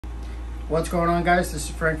What's going on, guys? This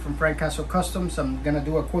is Frank from Frank Castle Customs. I'm gonna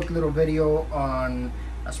do a quick little video on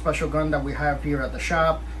a special gun that we have here at the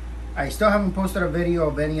shop. I still haven't posted a video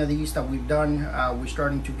of any of these that we've done. We're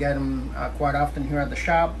starting to get them quite often here at the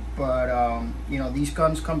shop, but you know, these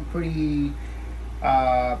guns come pretty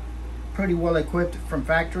well equipped from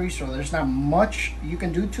factory, so there's not much you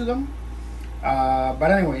can do to them.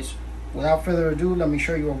 But anyways, without further ado, let me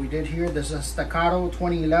show you what we did here. This is a Staccato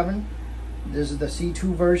 2011. This is the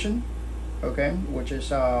C2 version, okay, which is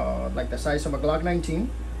like the size of a Glock 19.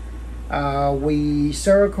 We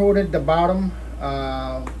Cerakoted the bottom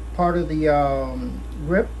part of the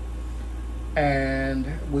grip, and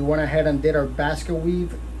we went ahead and did our basket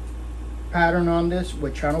weave pattern on this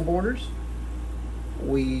with channel borders.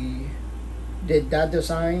 We did that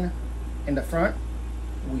design in the front.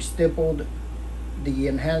 We stippled the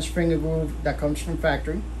enhanced finger groove that comes from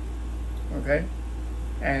factory, okay,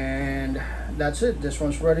 and that's it. This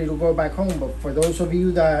one's ready to go back home. But for those of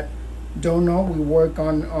you that don't know, we work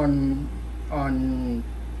on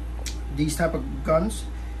these type of guns.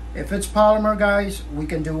 If it's polymer, guys, we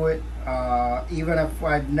can do it. Even if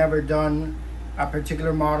I've never done a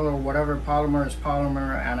particular model or whatever, polymer is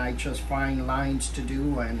polymer, and I just find lines to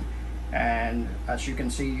do, and as you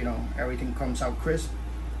can see, you know, everything comes out crisp.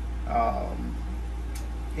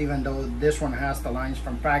 Even though this one has the lines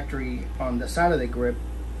from factory on the side of the grip,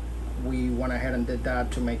 we went ahead and did that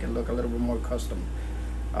to make it look a little bit more custom.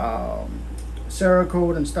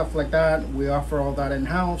 Cerakote and stuff like that, we offer all that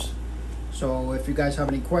in-house. So if you guys have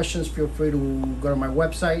any questions, feel free to go to my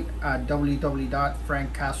website at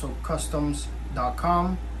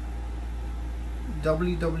www.frankcastlecustoms.com,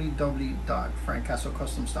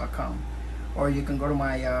 www.frankcastlecustoms.com, or you can go to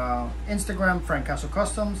my Instagram, Frank Castle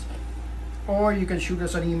Customs, or you can shoot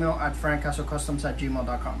us an email at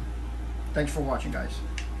frankcastlecustoms@gmail.com. Thanks for watching, guys.